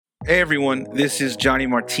Hey everyone, this is Johnny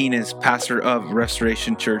Martinez, pastor of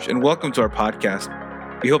Restoration Church, and welcome to our podcast.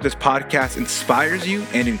 We hope this podcast inspires you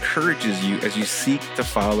and encourages you as you seek to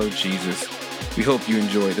follow Jesus. We hope you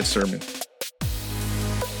enjoy the sermon.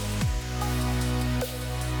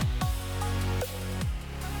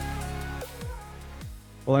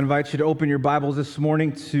 Well, I invite you to open your Bibles this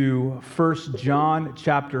morning to 1 John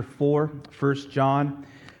chapter 4. 1 John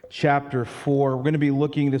chapter 4. We're going to be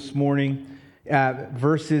looking this morning at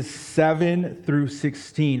verses 7 through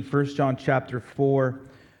 16. 1 John chapter 4,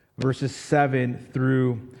 verses 7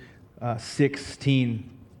 through 16.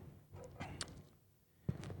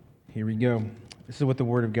 Here we go. This is what the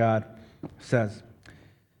Word of God says.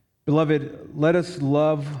 Beloved, let us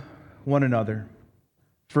love one another,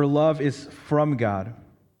 for love is from God.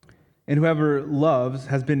 And whoever loves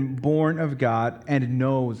has been born of God and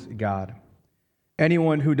knows God.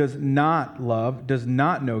 Anyone who does not love does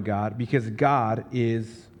not know God, because God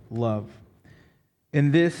is love.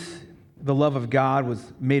 In this, the love of God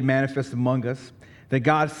was made manifest among us, that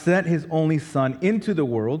God sent his only Son into the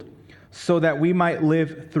world so that we might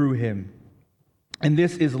live through him. And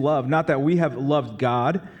this is love, not that we have loved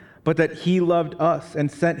God, but that he loved us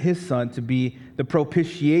and sent his Son to be the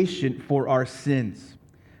propitiation for our sins.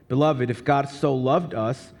 Beloved, if God so loved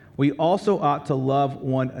us, we also ought to love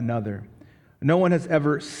one another. No one has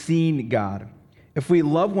ever seen God. If we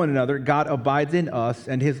love one another, God abides in us,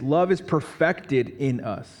 and his love is perfected in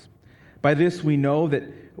us. By this we know that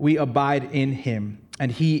we abide in him,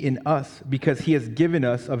 and he in us, because he has given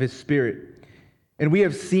us of his Spirit. And we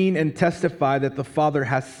have seen and testified that the Father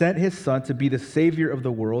has sent his Son to be the Savior of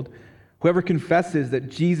the world. Whoever confesses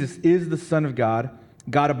that Jesus is the Son of God,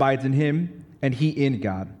 God abides in him, and he in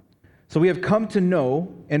God. So we have come to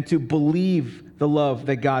know and to believe the love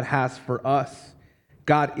that God has for us.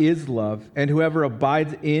 God is love, and whoever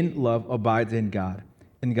abides in love abides in God,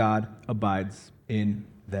 and God abides in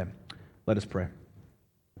them. Let us pray.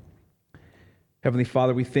 Heavenly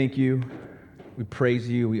Father, we thank you, we praise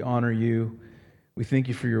you, we honor you. We thank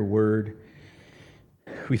you for your word.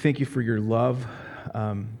 We thank you for your love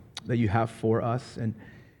that you have for us. And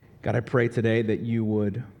God, I pray today that you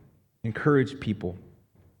would encourage people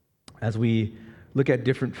as we look at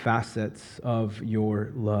different facets of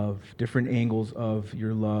your love, different angles of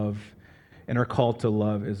your love, and are called to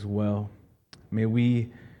love as well. May we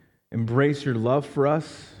embrace your love for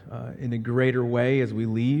us in a greater way as we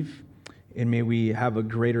leave, and may we have a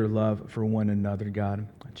greater love for one another, God.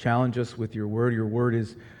 Challenge us with your word. Your word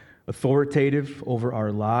is authoritative over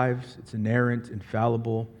our lives. It's inerrant,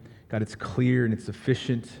 infallible. God, it's clear and it's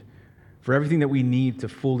sufficient for everything that we need to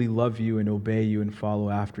fully love you and obey you and follow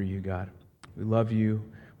after you, God. We love you.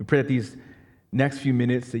 We pray that these next few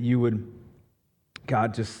minutes that you would,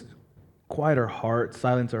 God, just quiet our hearts,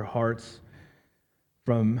 silence our hearts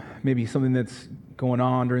from maybe something that's going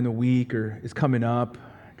on during the week or is coming up.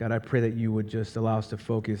 God, I pray that you would just allow us to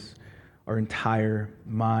focus our entire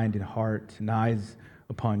mind and heart and eyes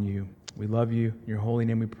upon you. We love you. In your holy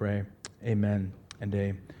name we pray. Amen and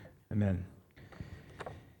amen.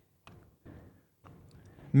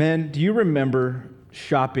 Men, do you remember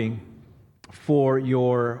shopping for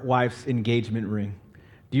your wife's engagement ring?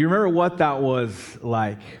 Do you remember what that was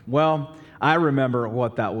like? Well, I remember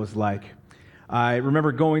what that was like. I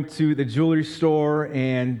remember going to the jewelry store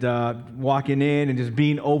and walking in and just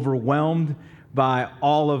being overwhelmed by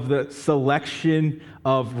all of the selection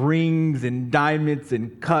of rings and diamonds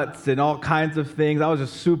and cuts and all kinds of things. I was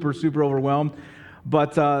just super, super overwhelmed.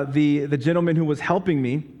 But the gentleman who was helping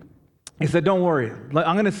me, he said, don't worry,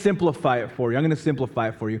 I'm going to simplify it for you. I'm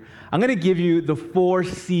going to give you the 4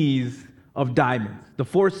 C's of diamonds. The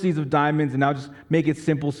 4 C's of diamonds, and I'll just make it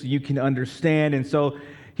simple so you can understand. And so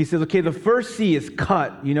he says, okay, the first C is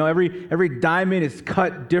cut. You know, every diamond is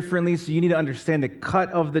cut differently, so you need to understand the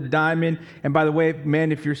cut of the diamond. And by the way,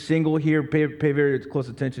 man, if you're single here, pay very close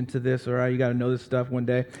attention to this, all right? You got to know this stuff one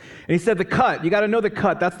day. And he said the cut. You got to know the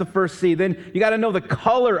cut. That's the first C. Then you got to know the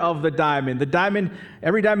color of the diamond.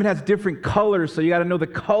 Every diamond has different colors, so you got to know the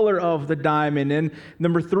color of the diamond. And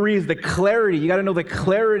number 3 is the clarity. You got to know the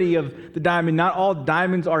clarity of the diamond. Not all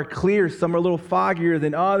diamonds are clear. Some are a little foggier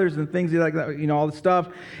than others and things like that, you know, all the stuff.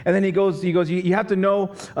 And then he goes, you have to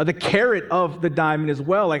know the carat of the diamond as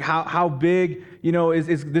well. Like how big, you know,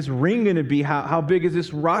 is this ring going to be? How big is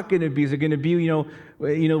this rock going to be? Is it going to be,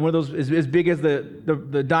 one of those as big as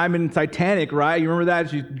the diamond in Titanic, right? You remember that?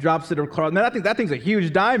 She drops it across. Now that thing's a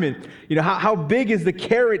huge diamond. You know, how big is the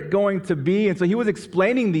carat going to be? And so he was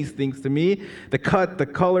explaining these things to me, the cut, the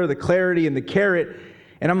color, the clarity, and the carat.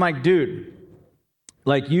 And I'm like, dude,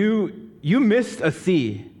 like you missed a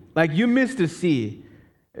C. Like you missed a C.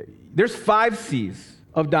 There's 5 C's.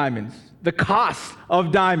 of diamonds. The cost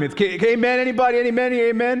of diamonds. Okay, amen, anybody? Amen,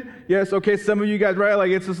 amen? Yes, okay, some of you guys, right?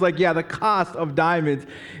 Like, it's just like, yeah, the cost of diamonds.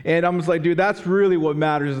 And I'm just like, dude, that's really what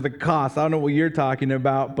matters is the cost. I don't know what you're talking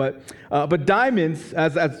about, but diamonds,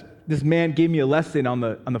 as this man gave me a lesson on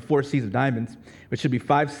the 4 C's of diamonds, which should be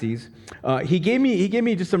 5 C's. He gave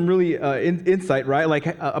me just some really insight, right? Like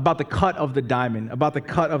about the cut of the diamond,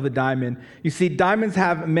 You see, diamonds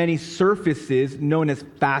have many surfaces known as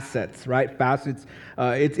facets, right? Facets.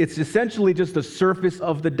 It's essentially just the surface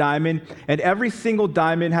of the diamond, and every single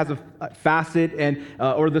diamond has a facet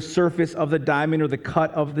or the surface of the diamond or the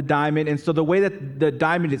cut of the diamond. And so the way that the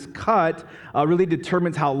diamond is cut really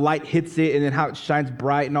determines how light hits it and then how it shines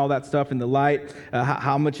bright and all that stuff in the light,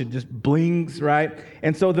 how much it just blings, right?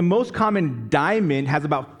 And so the most common diamond has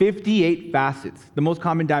about 58 facets. The most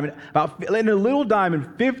common diamond, in a little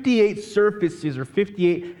diamond, 58 surfaces or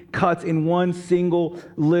 58 cuts in one single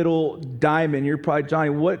little diamond. You're probably, Johnny,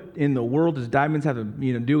 what in the world does diamonds have to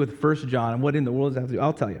do with 1 John? And what in the world does that have to do?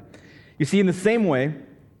 I'll tell you. You see, in the same way, in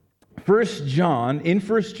 1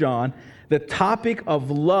 John, the topic of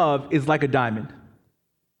love is like a diamond.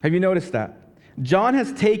 Have you noticed that? John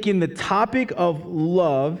has taken the topic of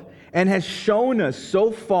love and has shown us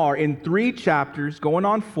so far in 3 chapters, going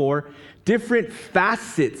on 4, different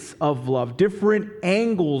facets of love, different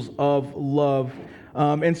angles of love.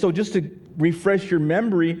 And so just to refresh your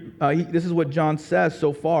memory, this is what John says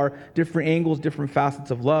so far, different angles, different facets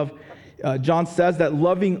of love. John says that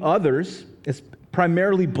loving others,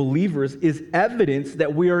 primarily believers, is evidence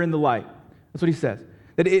that we are in the light. That's what he says.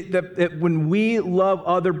 That when we love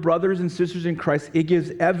other brothers and sisters in Christ, it gives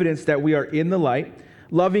evidence that we are in the light.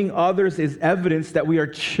 Loving others is evidence that we are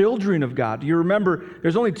children of God. You remember,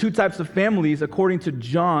 there's only 2 types of families, according to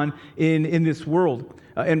John, in this world.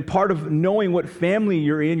 And part of knowing what family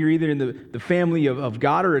you're either in the family of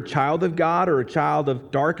God or a child of God or a child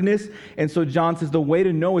of darkness. And so John says the way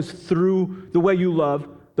to know is through the way you love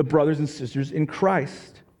the brothers and sisters in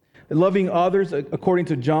Christ. Loving others, according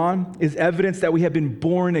to John, is evidence that we have been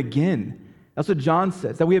born again. That's what John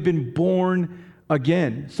says, that we have been born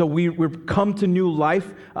again. So we've come to new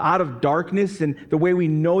life out of darkness, and the way we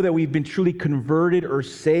know that we've been truly converted or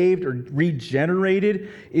saved or regenerated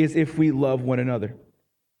is if we love one another.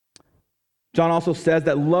 John also says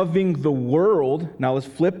that loving the world, now let's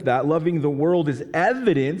flip that, loving the world is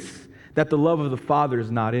evidence that the love of the Father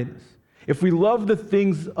is not in us. If we love the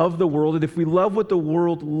things of the world, and if we love what the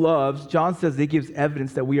world loves, John says it gives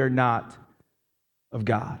evidence that we are not of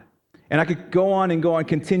God. And I could go on,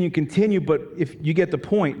 continue, but if you get the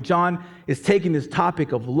point, John is taking this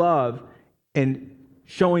topic of love and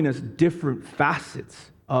showing us different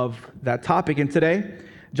facets of that topic. And today,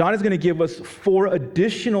 John is going to give us 4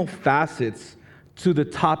 additional facets to the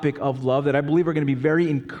topic of love that I believe are going to be very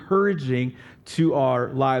encouraging to our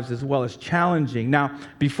lives as well as challenging. Now,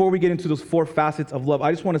 before we get into those 4 facets of love,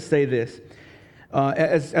 I just want to say this.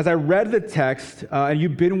 As I read the text, and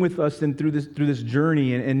you've been with us through this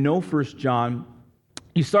journey and know 1 John,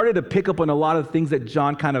 you started to pick up on a lot of things that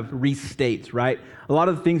John kind of restates, right? A lot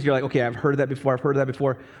of the things you're like, okay, I've heard that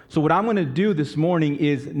before. So what I'm going to do this morning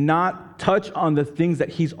is not touch on the things that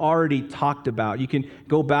he's already talked about. You can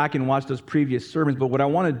go back and watch those previous sermons, but what I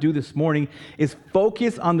want to do this morning is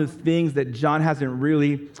focus on the things that John hasn't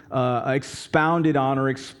really expounded on or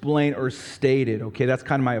explained or stated, okay? That's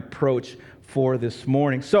kind of my approach for this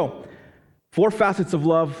morning. So, 4 facets of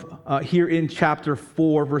love here in chapter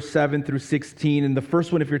 4, verse 7 through 16. And the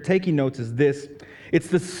first one, if you're taking notes, is this. It's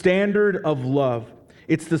the standard of love.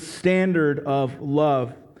 It's the standard of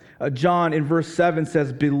love. John in verse 7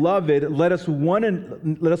 says, "Beloved, let us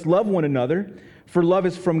love one another, for love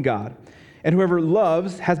is from God. And whoever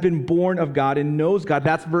loves has been born of God and knows God."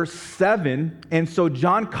 That's verse 7. And so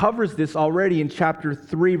John covers this already in chapter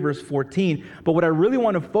 3, verse 14. But what I really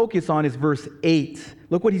want to focus on is verse 8.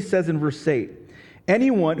 Look what he says in verse 8.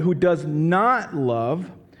 "Anyone who does not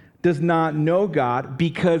love does not know God,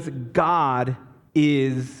 because God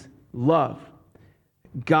is love."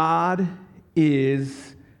 God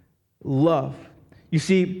is love. You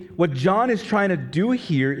see, what John is trying to do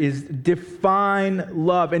here is define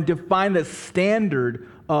love and define the standard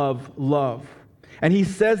of love. And he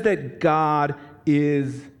says that God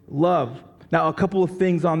is love. Now, a couple of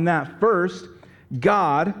things on that. First,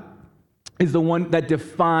 God is the one that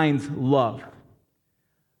defines love.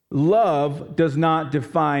 Love does not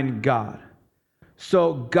define God.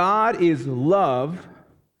 So God is love.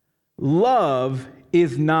 Love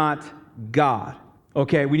is not God.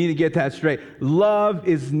 Okay, we need to get that straight. Love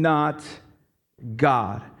is not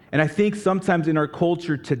God. And I think sometimes in our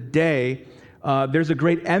culture today, there's a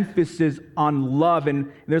great emphasis on love,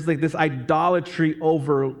 and there's like this idolatry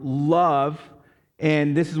over love,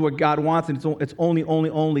 and this is what God wants, and it's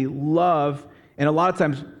only love. And a lot of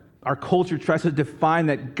times our culture tries to define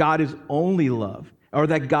that God is only love, or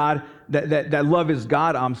that God that love is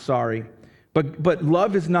God. I'm sorry, but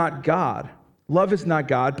love is not God. Love is not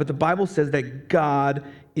God, but the Bible says that God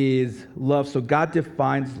is love. So God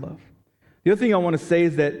defines love. The other thing I want to say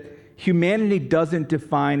is that humanity doesn't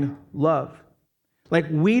define love. Like,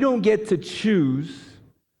 we don't get to choose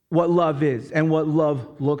what love is and what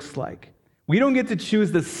love looks like. We don't get to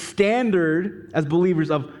choose the standard as believers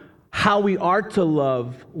of how we are to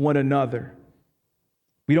love one another.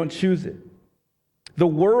 We don't choose it. The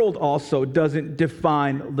world also doesn't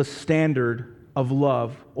define the standard of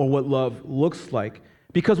love or what love looks like.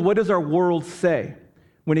 Because what does our world say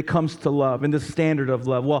when it comes to love and the standard of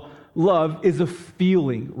love? Well, love is a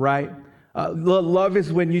feeling, right? Love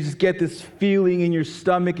is when you just get this feeling in your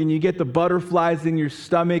stomach and you get the butterflies in your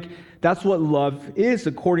stomach. That's what love is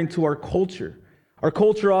according to our culture. Our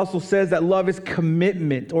culture also says that love is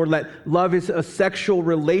commitment, or that love is a sexual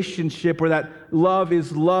relationship, or that love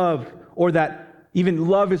is love, or that even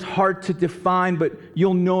love is hard to define, but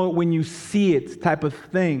you'll know it when you see it type of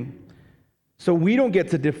thing. So we don't get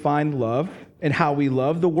to define love and how we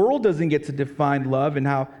love. The world doesn't get to define love and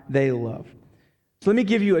how they love. So let me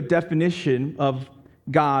give you a definition of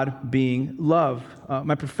God being love.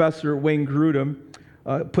 My professor, Wayne Grudem,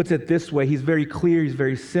 puts it this way. He's very clear. He's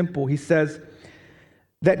very simple. He says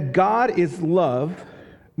that God is love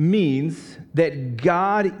means that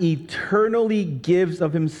God eternally gives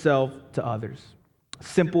of himself to others.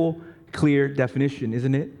 Simple, clear definition,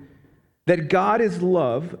 isn't it? That God is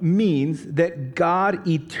love means that God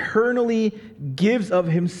eternally gives of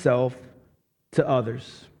himself to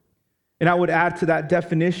others. And I would add to that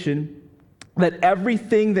definition that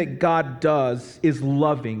everything that God does is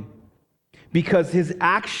loving because his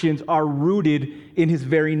actions are rooted in his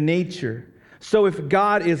very nature. So if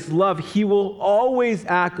God is love, he will always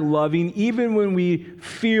act loving, even when we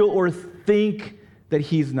feel or think that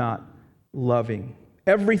he's not loving.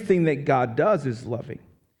 Everything that God does is loving.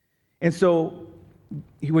 And so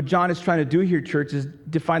what John is trying to do here, church, is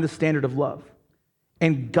define the standard of love.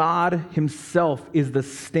 And God himself is the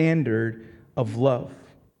standard of love.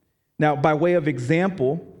 Now, by way of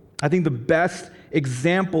example, I think the best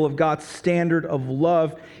example of God's standard of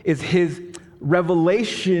love is his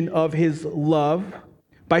revelation of his love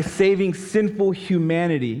by saving sinful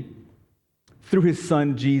humanity through his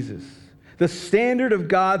son, Jesus. The standard of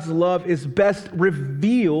God's love is best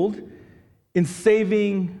revealed in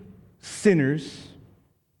saving sinners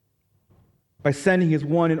by sending his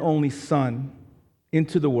one and only son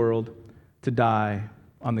into the world to die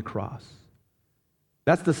on the cross.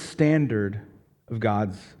 That's the standard of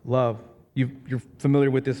God's love. You're familiar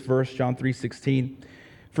with this verse, John 3:16.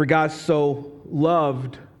 For God so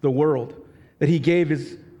loved the world that he gave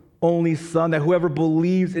his only son, that whoever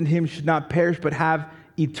believes in him should not perish but have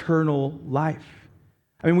eternal life.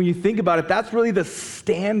 I mean, when you think about it, that's really the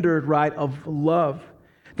standard, right, of love.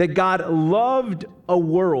 That God loved a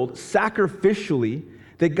world sacrificially,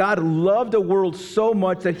 that God loved a world so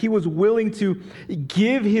much that he was willing to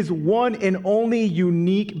give his one and only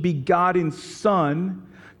unique begotten son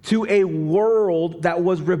to a world that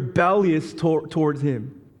was rebellious towards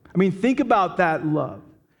him. I mean, think about that love.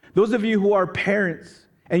 Those of you who are parents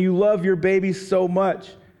and you love your baby so much,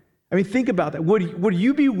 I mean, think about that. Would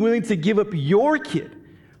you be willing to give up your kid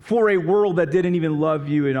for a world that didn't even love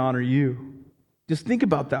you and honor you? Just think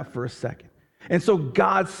about that for a second. And so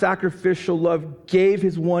God's sacrificial love gave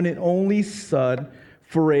his one and only son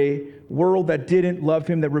for a world that didn't love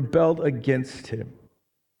him, that rebelled against him.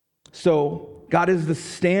 So God is the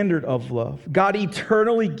standard of love. God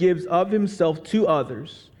eternally gives of himself to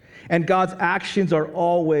others, and God's actions are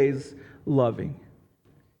always loving.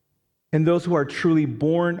 And those who are truly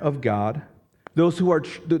born of God, those who are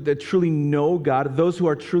that truly know God, those who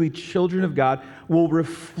are truly children of God, will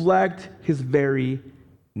reflect his very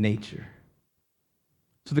nature.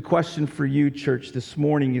 So the question for you, church, this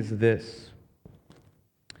morning is this: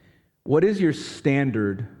 what is your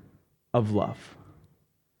standard of love?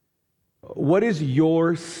 What is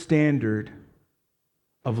your standard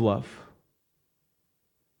of love?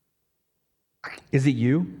 Is it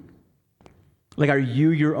you? Like, are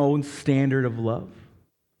you your own standard of love?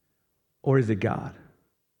 Or is it God?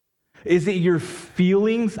 Is it your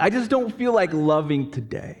feelings? I just don't feel like loving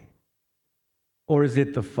today. Or is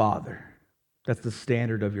it the Father that's the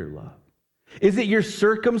standard of your love? Is it your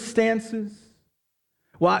circumstances?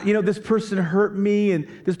 Well, this person hurt me and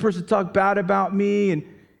this person talked bad about me, and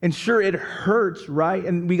And sure, it hurts, right?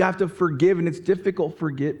 And we have to forgive, and it's difficult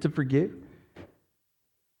to forgive.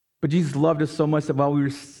 But Jesus loved us so much that while we were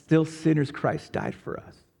still sinners, Christ died for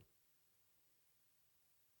us.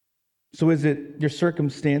 So is it your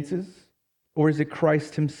circumstances, or is it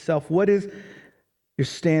Christ himself? What is your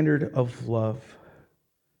standard of love?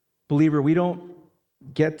 Believer, we don't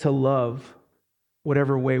get to love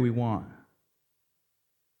whatever way we want.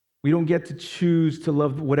 We don't get to choose to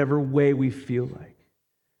love whatever way we feel like.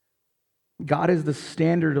 God is the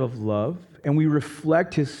standard of love, and we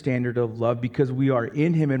reflect his standard of love because we are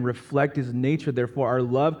in him and reflect his nature. Therefore, our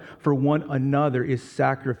love for one another is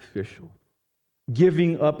sacrificial,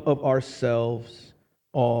 giving up of ourselves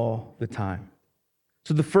all the time.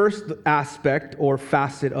 So the first aspect or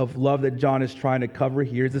facet of love that John is trying to cover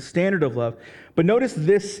here is the standard of love. But notice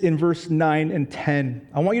this in verse 9 and 10.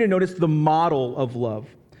 I want you to notice the model of love.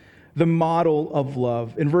 The model of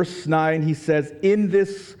love. In verse 9, he says, "In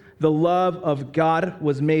this the love of God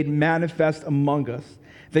was made manifest among us,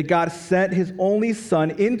 that God sent his only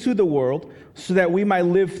Son into the world so that we might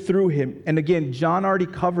live through him." And again, John already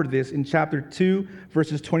covered this in chapter 2,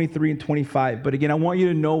 verses 23 and 25. But again, I want you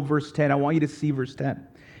to know verse 10. I want you to see verse 10.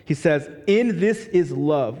 He says, "In this is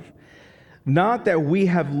love, not that we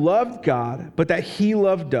have loved God, but that he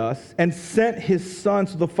loved us and sent his Son."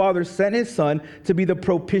 So the Father sent his Son to be the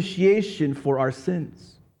propitiation for our sins.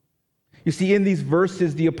 You see, in these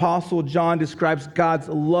verses, the Apostle John describes God's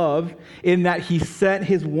love in that he sent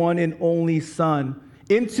his one and only Son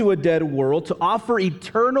into a dead world to offer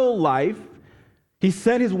eternal life. He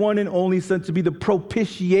sent his one and only Son to be the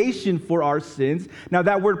propitiation for our sins. Now,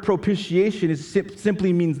 that word propitiation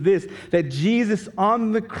simply means this, that Jesus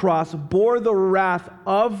on the cross bore the wrath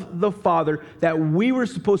of the Father that we were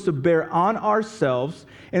supposed to bear on ourselves.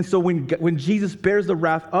 And so when Jesus bears the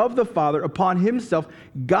wrath of the Father upon himself,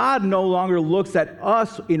 God no longer looks at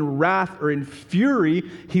us in wrath or in fury.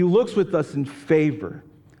 He looks with us in favor.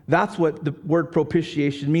 That's what the word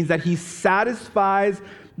propitiation means, that he satisfies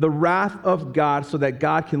the wrath of God so that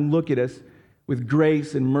God can look at us with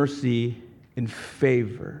grace and mercy and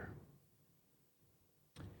favor.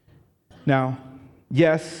 Now,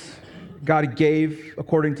 yes, God gave,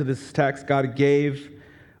 according to this text, God gave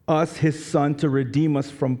us his Son to redeem us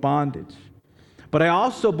from bondage. But I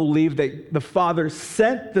also believe that the Father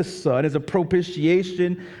sent the Son as a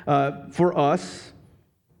propitiation for us,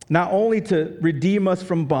 not only to redeem us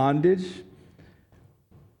from bondage,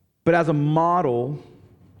 but as a model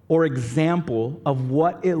or example of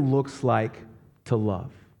what it looks like to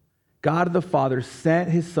love. God the Father sent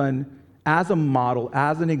his Son as a model,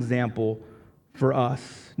 as an example for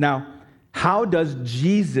us. Now, how does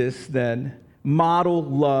Jesus then model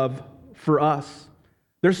love for us?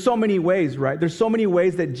 There's so many ways, right? There's so many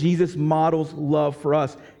ways that Jesus models love for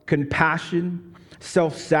us. Compassion,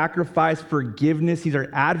 self-sacrifice, forgiveness. He's our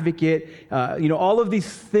advocate. All of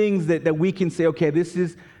these things that we can say, okay, this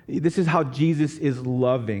is how Jesus is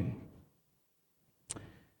loving.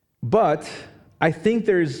 But I think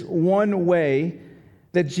there's one way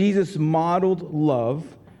that Jesus modeled love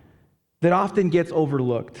that often gets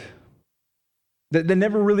overlooked, that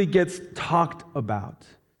never really gets talked about.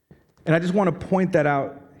 And I just want to point that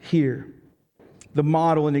out here. The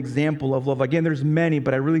model and example of love. Again, there's many,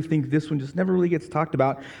 but I really think this one just never really gets talked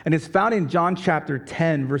about. And it's found in John chapter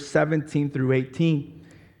 10, verse 17 through 18.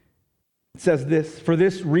 It says this, "For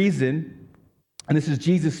this reason," and this is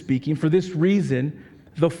Jesus speaking, "for this reason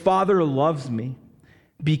the Father loves me,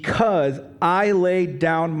 because I laid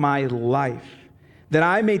down my life, that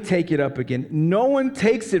I may take it up again. No one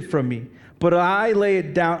takes it from me, but I lay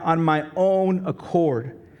it down on my own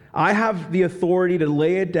accord. I have the authority to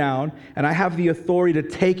lay it down, and I have the authority to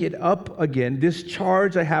take it up again. This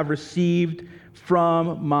charge I have received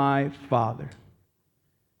from my Father."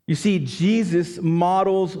 You see, Jesus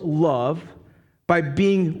models love by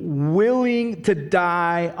being willing to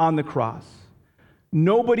die on the cross.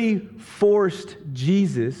 Nobody forced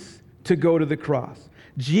Jesus to go to the cross.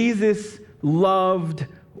 Jesus loved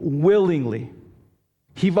willingly.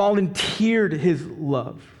 He volunteered his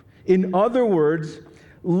love. In other words,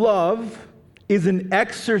 love is an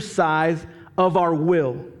exercise of our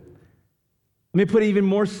will. Let me put it even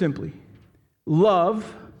more simply.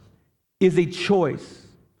 Love is a choice.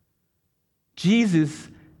 Jesus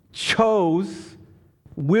chose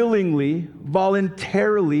willingly,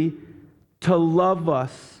 voluntarily to love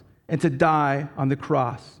us and to die on the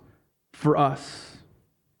cross for us.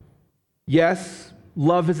 Yes,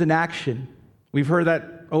 love is an action. We've heard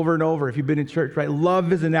that over and over if you've been in church, right?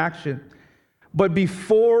 Love is an action. But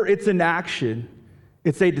before it's an action,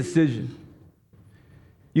 it's a decision.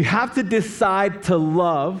 You have to decide to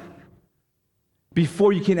love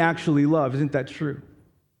before you can actually love. Isn't that true?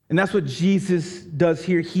 And that's what Jesus does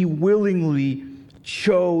here. He willingly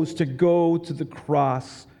chose to go to the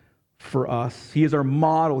cross for us. He is our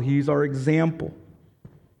model. He's our example.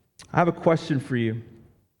 I have a question for you.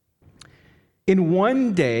 In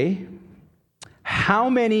one day, how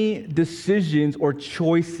many decisions or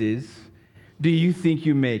choices do you think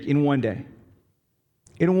you make in one day?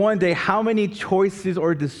 In one day, how many choices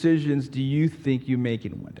or decisions do you think you make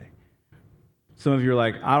in one day? Some of you are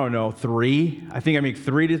like, I don't know, 3? I think I make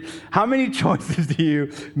 3. How many choices do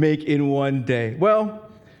you make in one day? Well,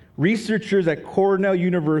 researchers at Cornell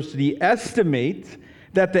University estimate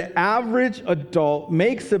that the average adult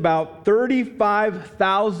makes about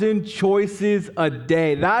 35,000 choices a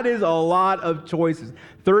day. That is a lot of choices.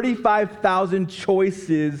 35,000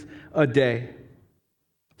 choices a day.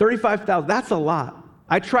 35,000, that's a lot.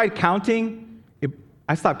 I tried counting.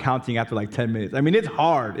 I stopped counting after like 10 minutes. I mean, it's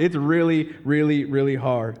hard. It's really, really, really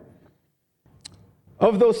hard.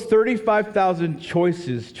 Of those 35,000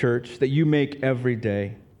 choices, church, that you make every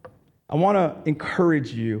day, I want to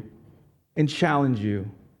encourage you and challenge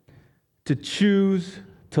you to choose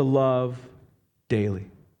to love daily.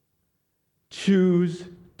 Choose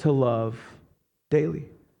to love daily.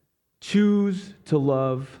 Choose to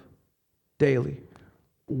love daily.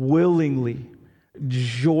 Willingly,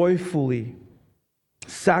 joyfully,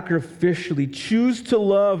 sacrificially. Choose to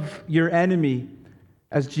love your enemy,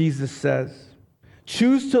 as Jesus says.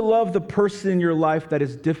 Choose to love the person in your life that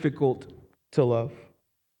is difficult to love.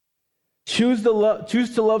 Choose to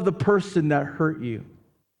love the person that hurt you.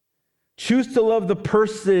 Choose to love the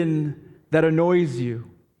person that annoys you.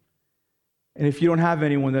 And if you don't have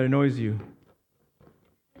anyone that annoys you,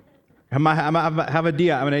 I have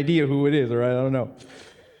an idea who it is, all right? I don't know.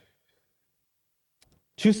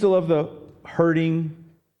 Choose to love the hurting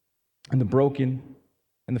and the broken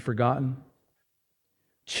and the forgotten.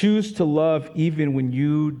 Choose to love even when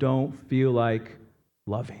you don't feel like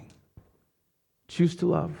loving. Choose to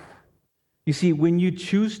love. You see, when you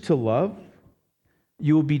choose to love,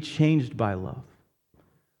 you will be changed by love.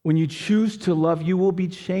 When you choose to love, you will be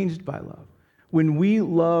changed by love. When we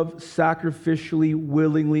love sacrificially,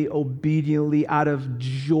 willingly, obediently, out of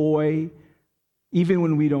joy, even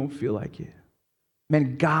when we don't feel like it,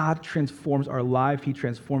 man, God transforms our life. He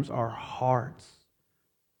transforms our hearts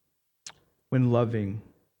when loving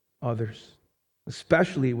others,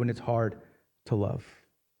 especially when it's hard to love.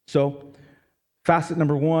 So, facet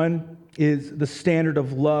number 1 is the standard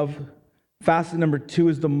of love. Facet number 2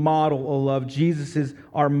 is the model of love. Jesus is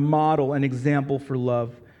our model and example for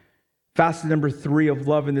love. Facet number 3 of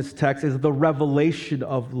love in this text is the revelation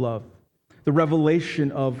of love. The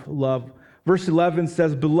revelation of love. Verse 11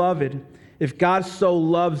 says, "Beloved, if God so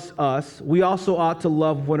loves us, we also ought to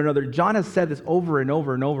love one another." John has said this over and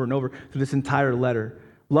over and over and over through this entire letter.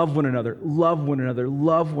 Love one another, love one another,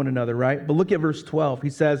 love one another, right? But look at verse 12. He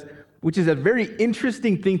says, which is a very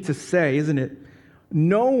interesting thing to say, isn't it?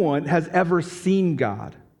 No one has ever seen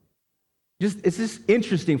God. It's just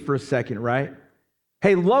interesting for a second, right?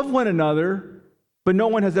 Hey, love one another, but no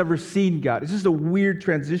one has ever seen God. It's just a weird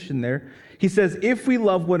transition there. He says, if we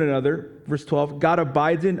love one another, verse 12, God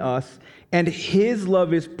abides in us, and his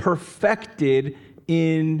love is perfected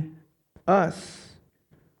in us.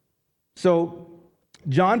 So,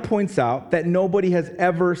 John points out that nobody has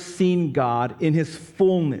ever seen God in his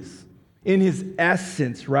fullness, in his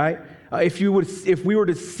essence, right? If we were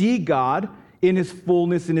to see God in his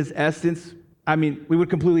fullness, in his essence, I mean, we would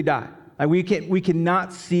completely die. We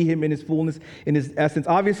cannot see him in his fullness, in his essence.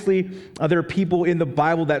 Obviously, there are people in the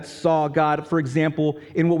Bible that saw God, for example,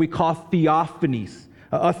 in what we call theophanies.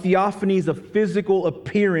 A theophany is a physical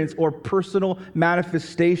appearance or personal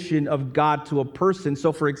manifestation of God to a person.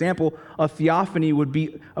 So, for example, a theophany would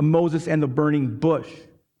be a Moses and the burning bush,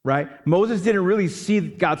 right? Moses didn't really see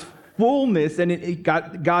God's fullness and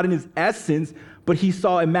God in his essence, but he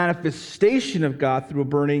saw a manifestation of God through a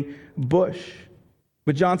burning bush.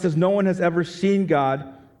 But John says no one has ever seen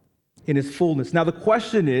God in his fullness. Now, the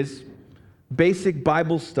question is, basic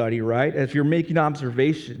Bible study, right? As you're making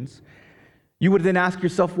observations, you would then ask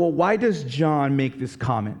yourself, well, why does John make this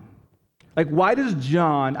comment? Like, why does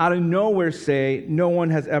John out of nowhere say no one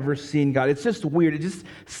has ever seen God? It's just weird. It just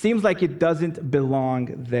seems like it doesn't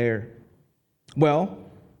belong there. Well,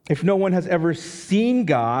 if no one has ever seen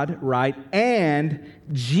God, right, and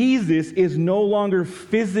Jesus is no longer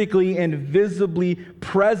physically and visibly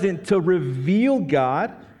present to reveal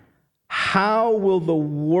God, how will the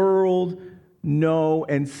world know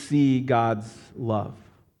and see God's love?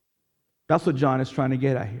 That's what John is trying to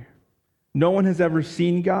get at here. No one has ever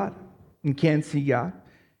seen God and can't see God.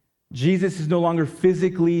 Jesus is no longer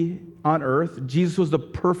physically on earth. Jesus was the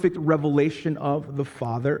perfect revelation of the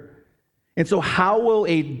Father. And so how will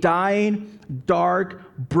a dying,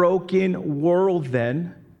 dark, broken world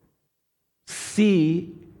then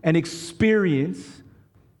see and experience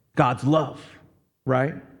God's love,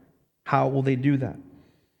 right? How will they do that?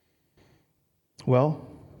 Well,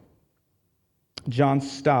 John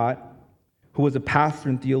Stott, who was a pastor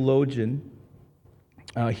and theologian,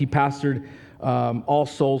 he pastored All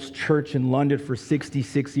Souls Church in London for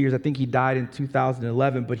 66 years. I think he died in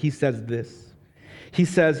 2011, but he says this. He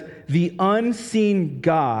says, the unseen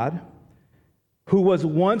God who was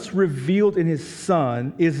once revealed in his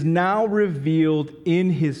Son is now revealed in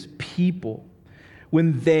his people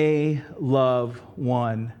when they love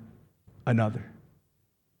one another.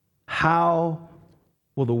 How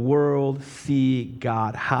will the world see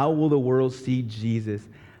God? How will the world see Jesus?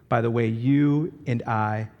 By the way you and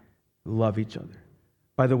I love each other.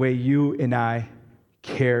 By the way you and I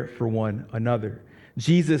care for one another.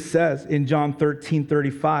 Jesus says in John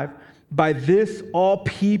 13:35, by this all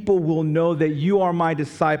people will know that you are my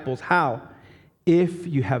disciples. How? If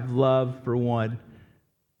you have love for one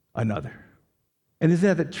another. And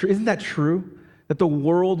isn't that true? That the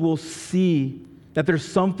world will see that there's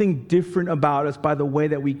something different about us by the way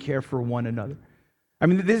that we care for one another. I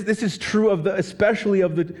mean, this is true especially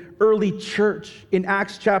of the early church. In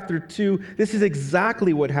Acts chapter 2, this is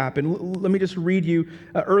exactly what happened. Let me just read you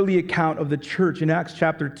an early account of the church in Acts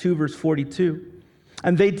chapter 2, verse 42.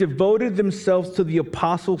 And they devoted themselves to the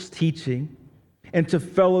apostles' teaching and to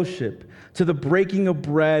fellowship, to the breaking of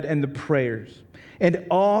bread and the prayers. And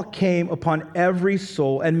awe came upon every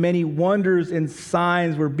soul, and many wonders and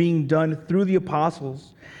signs were being done through the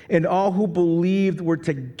apostles. And all who believed were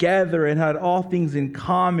together and had all things in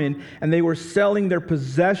common, and they were selling their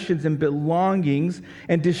possessions and belongings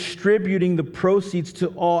and distributing the proceeds to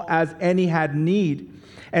all as any had need.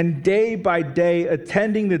 And day by day,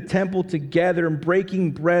 attending the temple together and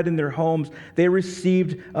breaking bread in their homes, they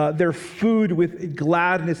received their food with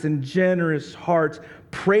gladness and generous hearts,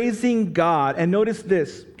 praising God. And notice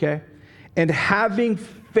this, okay? And having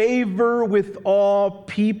favor with all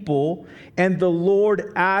people, and the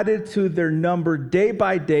Lord added to their number day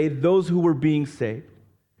by day those who were being saved.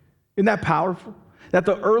 Isn't that powerful? That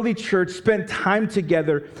the early church spent time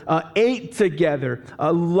together, ate together,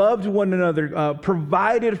 loved one another,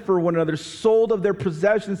 provided for one another, sold of their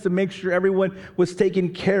possessions to make sure everyone was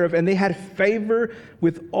taken care of. And they had favor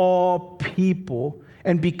with all people.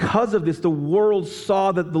 And because of this, the world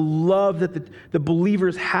saw that the love that the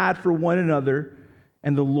believers had for one another,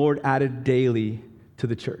 and the Lord added daily to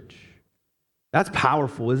the church. That's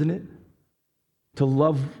powerful, isn't it? To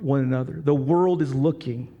love one another. The world is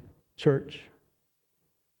looking, church.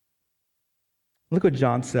 Look what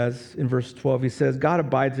John says in verse 12. He says, God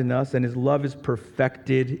abides in us and his love is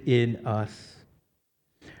perfected in us.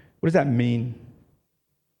 What does that mean?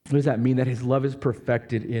 What does that mean that his love is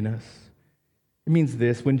perfected in us? It means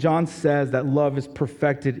this. When John says that love is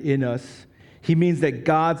perfected in us, he means that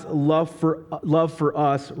God's love for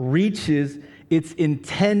us reaches its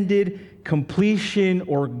intended completion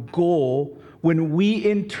or goal when we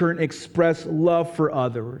in turn express love for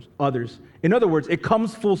others. In other words, it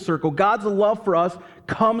comes full circle. God's love for us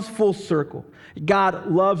comes full circle.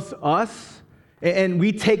 God loves us, and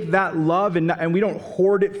we take that love and we don't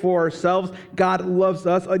hoard it for ourselves. God loves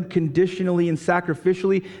us unconditionally and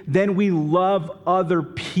sacrificially. Then we love other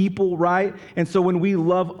people, right? And so when we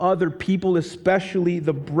love other people, especially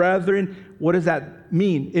the brethren, what does that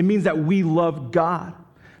mean? It means that we love God.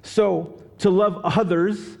 So to love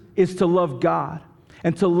others is to love God.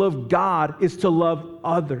 And to love God is to love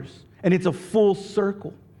others. And it's a full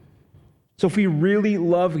circle. So if we really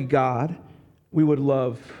love God, we would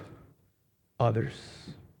love others.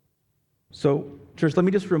 So, church, let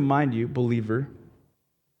me just remind you, believer,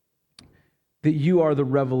 that you are the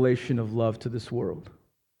revelation of love to this world.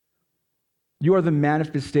 You are the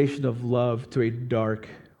manifestation of love to a dark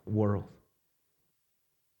world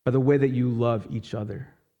by the way that you love each other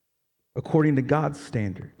according to God's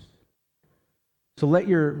standards. So let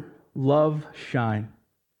your love shine.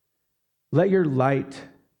 Let your light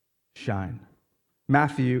shine.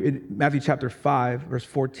 Matthew chapter 5, verse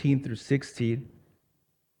 14 through 16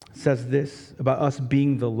 says this about us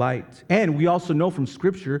being the light. And we also know from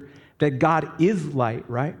Scripture that God is light,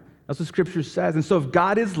 right? That's what Scripture says. And so if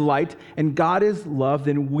God is light and God is love,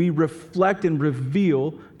 then we reflect and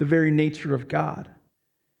reveal the very nature of God.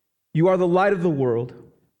 You are the light of the world.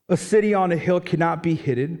 A city on a hill cannot be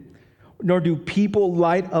hidden, nor do people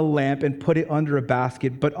light a lamp and put it under a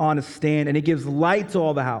basket, but on a stand, and it gives light to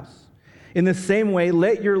all the house. In the same way,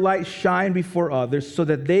 let your light shine before others so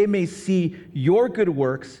that they may see your good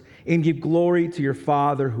works and give glory to your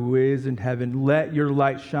Father who is in heaven. Let your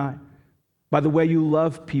light shine by the way you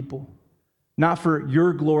love people, not for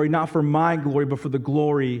your glory, not for my glory, but for the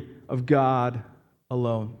glory of God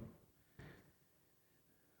alone.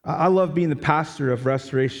 I love being the pastor of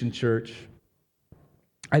Restoration Church.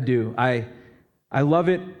 I do. I love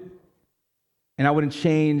it, and I wouldn't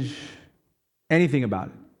change anything about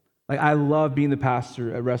it. Like, I love being the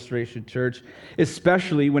pastor at Restoration Church,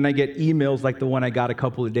 especially when I get emails like the one I got a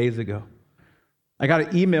couple of days ago. I got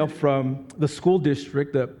an email from the school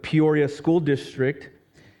district, the Peoria School District,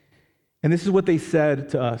 and this is what they said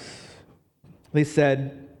to us. They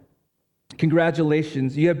said,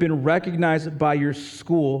 "Congratulations, you have been recognized by your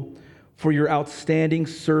school for your outstanding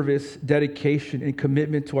service, dedication, and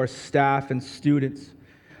commitment to our staff and students.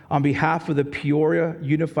 On behalf of the Peoria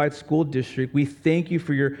Unified School District, we thank you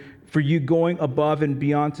for you going above and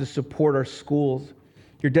beyond to support our schools.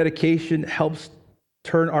 Your dedication helps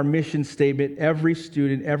turn our mission statement, every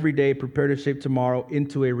student, every day, prepare to shape tomorrow,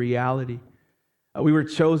 into a reality." We were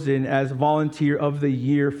chosen as Volunteer of the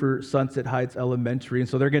Year for Sunset Heights Elementary, and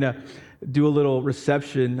so they're going to do a little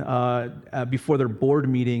reception before their board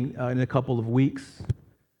meeting in a couple of weeks.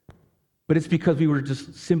 But it's because we were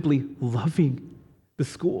just simply loving the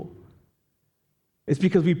school. It's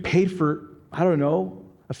because we paid for, I don't know,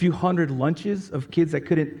 a few hundred lunches of kids that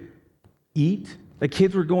couldn't eat. The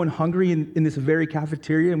kids were going hungry in this very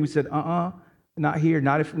cafeteria, and we said, not here,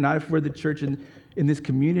 not if we're the church in this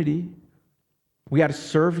community. We had a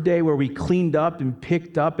serve day where we cleaned up and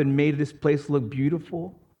picked up and made this place look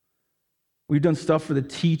beautiful. We've done stuff for the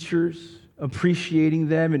teachers, appreciating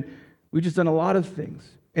them, and we've just done a lot of things.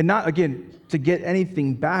 And not, again, to get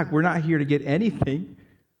anything back. We're not here to get anything,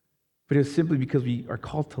 but it's simply because we are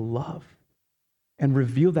called to love and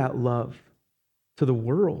reveal that love to the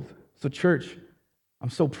world. So, church, I'm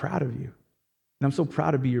so proud of you, and I'm so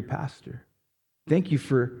proud to be your pastor. Thank you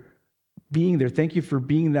for being there. Thank you for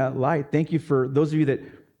being that light. Thank you for those of you that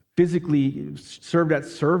physically served at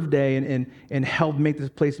Serve Day and helped make this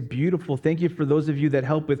place beautiful. Thank you for those of you that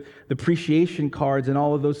help with the appreciation cards and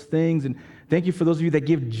all of those things. And thank you for those of you that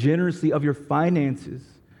give generously of your finances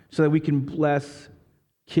so that we can bless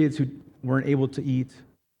kids who weren't able to eat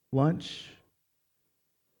lunch.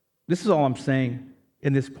 This is all I'm saying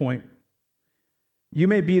in this point. You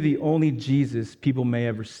may be the only Jesus people may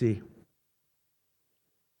ever see.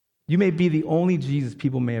 You may be the only Jesus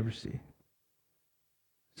people may ever see.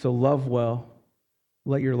 So love well,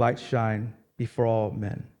 let your light shine before all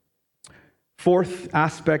men. Fourth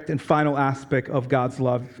aspect and final aspect of God's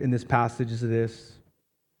love in this passage is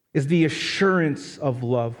the assurance of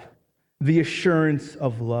love. The assurance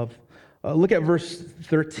of love. Look at verse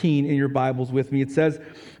 13 in your Bibles with me. It says,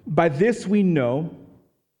 "By this we know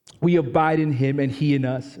we abide in him and he in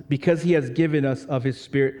us, because he has given us of his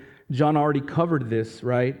Spirit." John already covered this,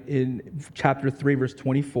 right, in chapter 3, verse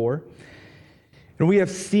 24. "And we have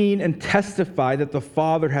seen and testified that the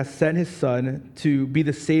Father has sent his Son to be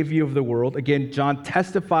the Savior of the world." Again, John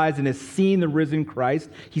testifies and has seen the risen Christ.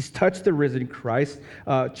 He's touched the risen Christ,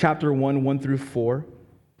 chapter 1, 1 through 4.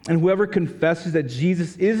 "And whoever confesses that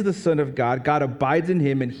Jesus is the Son of God, God abides in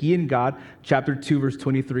him and he in God," chapter 2, verse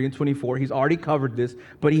 23 and 24. He's already covered this,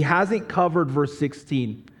 but he hasn't covered verse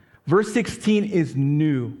 16. Verse 16 is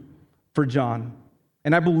new for John,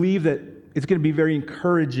 and I believe that it's going to be very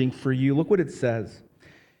encouraging for you. Look what it says.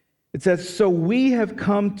 It says, "So we have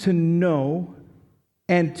come to know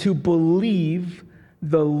and to believe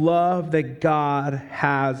the love that God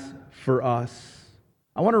has for us."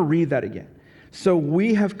 I want to read that again. "So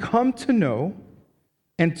we have come to know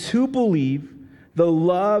and to believe the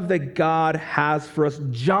love that God has for us."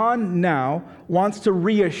 John now wants to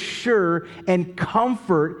reassure and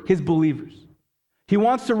comfort his believers. He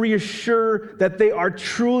wants to reassure that they are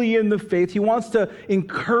truly in the faith. He wants to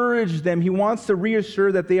encourage them. He wants to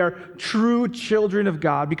reassure that they are true children of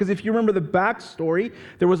God. Because if you remember the backstory,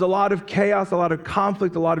 there was a lot of chaos, a lot of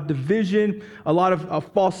conflict, a lot of division, a lot of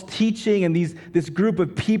false teaching. And this group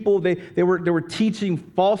of people, they were teaching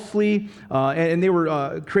falsely, and they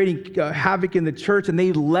were creating havoc in the church. And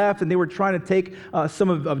they left, and they were trying to take some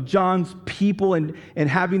of John's people and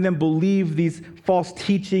having them believe these false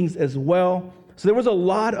teachings as well. So there was a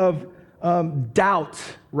lot of doubt,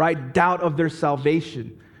 right? Doubt of their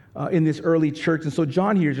salvation in this early church. And so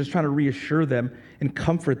John here is just trying to reassure them and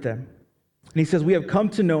comfort them. And he says, "We have come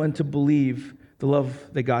to know and to believe the love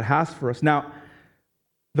that God has for us." Now,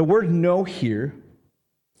 the word "know" here,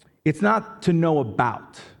 it's not to know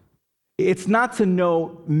about. It's not to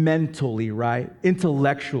know mentally, right?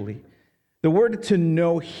 Intellectually. The word to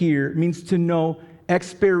know here means to know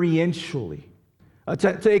experientially,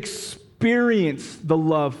 to experience the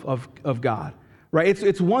love of God, right?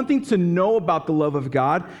 It's one thing to know about the love of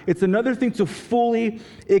God. It's another thing to fully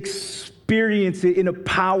experience it in a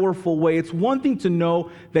powerful way. It's one thing to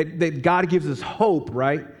know that God gives us hope,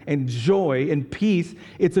 right? And joy and peace.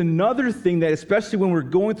 It's another thing that, especially when we're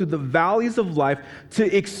going through the valleys of life,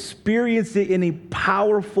 to experience it in a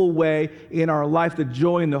powerful way in our life, the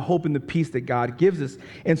joy and the hope and the peace that God gives us.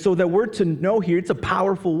 And so that word to know here, it's a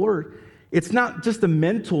powerful word. It's not just a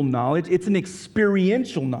mental knowledge, it's an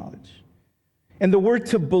experiential knowledge. And the word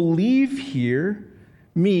to believe here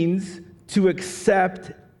means to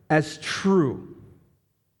accept as true.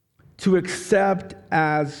 To accept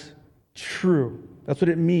as true. That's what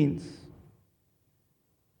it means.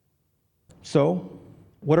 So,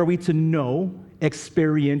 what are we to know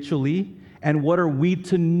experientially? And what are we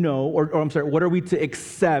to know, what are we to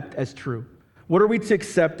accept as true? What are we to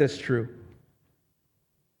accept as true?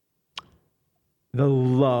 The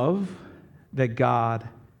love that God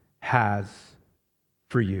has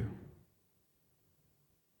for you.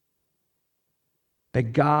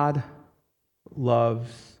 That God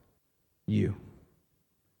loves you.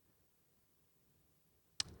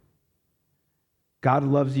 God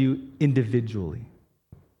loves you individually.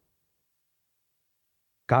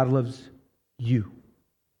 God loves you.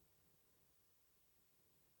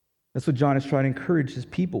 That's what John is trying to encourage his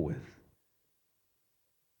people with.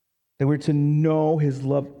 That we're to know his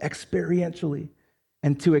love experientially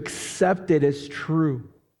and to accept it as true.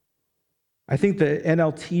 I think the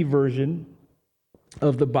NLT version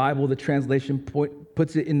of the Bible, the translation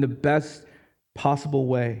puts it in the best possible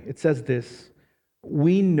way. It says this: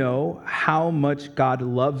 we know how much God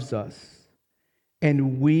loves us,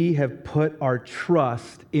 and we have put our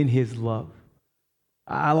trust in his love.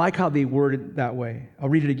 I like how they word it that way. I'll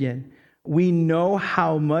read it again. We know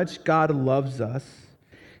how much God loves us,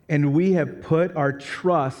 and we have put our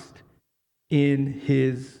trust in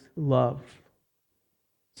his love.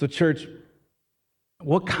 So, church,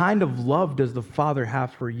 what kind of love does the Father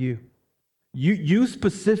have for you? You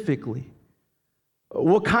specifically.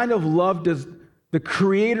 What kind of love does the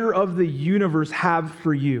creator of the universe have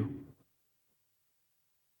for you?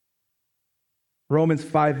 Romans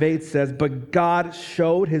 5:8 says, but God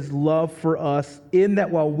showed his love for us in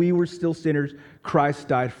that while we were still sinners, Christ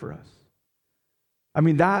died for us. I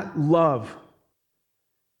mean, that love,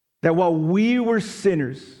 that while we were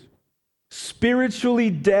sinners, spiritually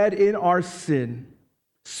dead in our sin,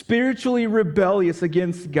 spiritually rebellious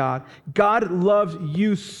against God, God loved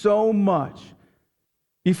you so much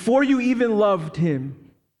before you even loved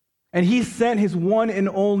him. And he sent his one and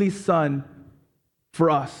only Son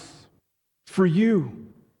for us, for you.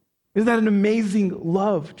 Isn't that an amazing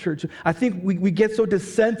love, church? I think we get so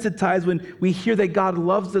desensitized when we hear that God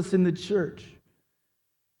loves us in the church.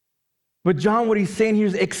 But John, what he's saying here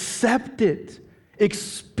is accept it,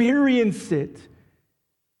 experience it.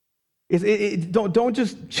 Don't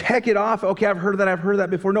just check it off. Okay, I've heard that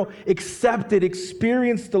before. No, accept it,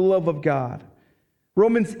 experience the love of God.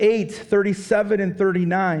 Romans 8:37 and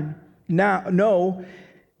 39. Now, no,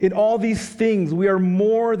 in all these things we are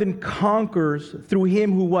more than conquerors through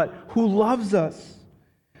him who what? Who loves us.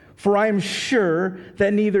 For I am sure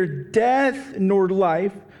that neither death nor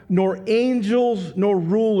life, nor angels, nor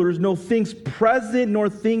rulers, no things present, nor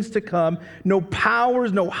things to come, no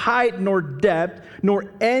powers, no height, nor depth,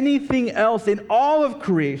 nor anything else in all of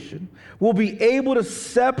creation will be able to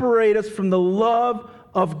separate us from the love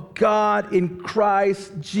of God in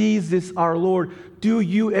Christ Jesus our Lord. Do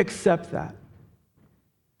you accept that?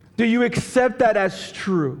 Do you accept that as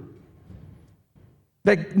true?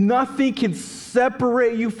 That nothing can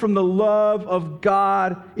separate you from the love of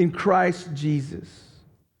God in Christ Jesus.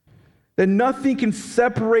 That nothing can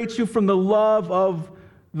separate you from the love of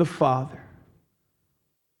the Father.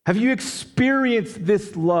 Have you experienced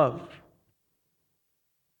this love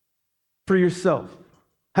for yourself?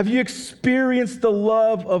 Have you experienced the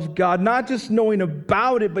love of God, not just knowing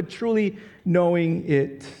about it, but truly knowing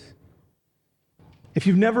it? If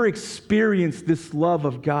you've never experienced this love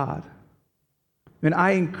of God, then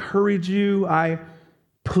I encourage you, I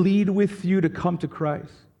plead with you to come to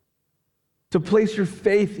Christ, to place your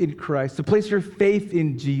faith in Christ, to place your faith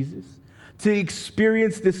in Jesus, to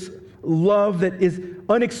experience this love that is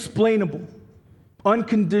unexplainable,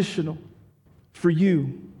 unconditional for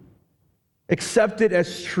you. Accept it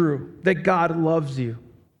as true, that God loves you.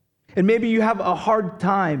 And maybe you have a hard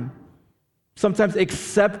time sometimes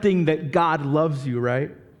accepting that God loves you,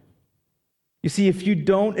 right? You see, if you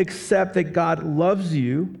don't accept that God loves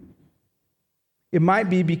you, it might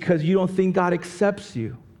be because you don't think God accepts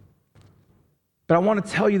you. But I want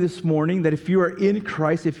to tell you this morning that if you are in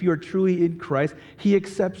Christ, if you are truly in Christ, he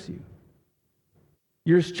accepts you.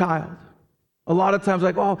 You're his child. A lot of times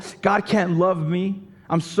like, oh, God can't love me.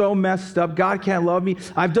 I'm so messed up. God can't love me.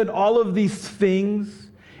 I've done all of these things.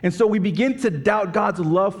 And so we begin to doubt God's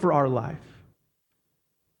love for our life.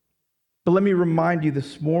 But let me remind you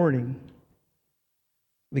this morning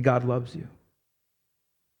that God loves you.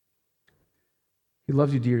 He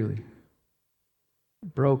loves you dearly.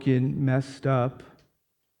 Broken, messed up,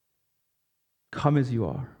 come as you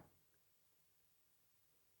are.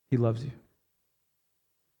 He loves you.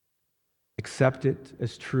 Accept it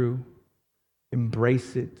as true.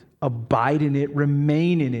 Embrace it. Abide in it.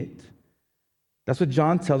 Remain in it. That's what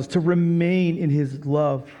John tells us, to remain in his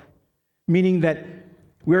love, meaning that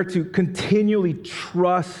we are to continually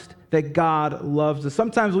trust that God loves us.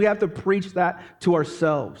 Sometimes we have to preach that to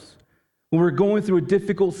ourselves when we're going through a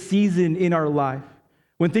difficult season in our life,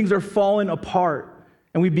 when things are falling apart,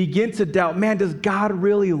 and we begin to doubt, man, does God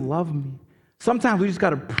really love me? Sometimes we just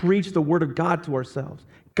got to preach the word of God to ourselves.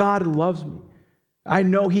 God loves me. I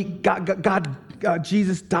know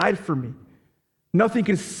Jesus died for me. Nothing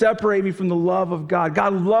can separate me from the love of God.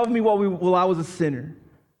 God loved me while I was a sinner.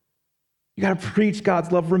 You got to preach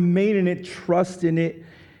God's love, remain in it, trust in it.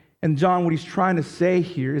 And John, what he's trying to say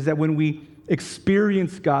here is that when we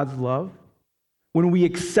experience God's love, when we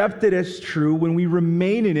accept it as true, when we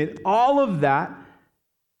remain in it, all of that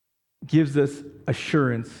gives us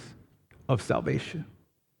assurance of salvation.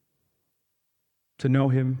 To know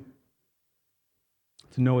him,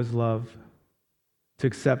 to know his love, to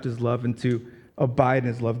accept his love, and to abide in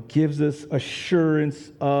his love gives us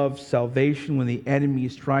assurance of salvation when the enemy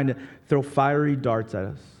is trying to throw fiery darts at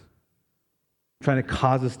us, trying to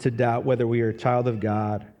cause us to doubt whether we are a child of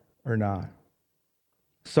God or not.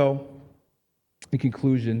 So, in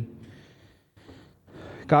conclusion,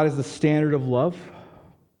 God is the standard of love.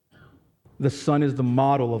 The Son is the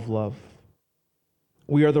model of love.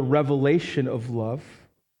 We are the revelation of love.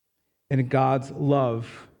 And God's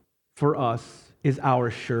love for us is our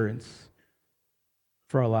assurance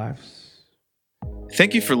for our lives.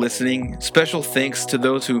 Thank you for listening. Special thanks to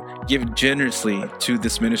those who give generously to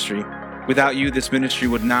this ministry. Without you, this ministry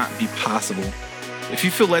would not be possible. If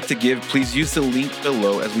you feel led to give, please use the link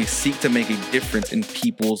below as we seek to make a difference in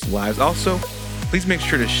people's lives. Also, please make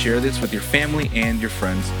sure to share this with your family and your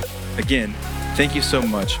friends. Again, thank you so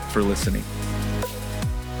much for listening.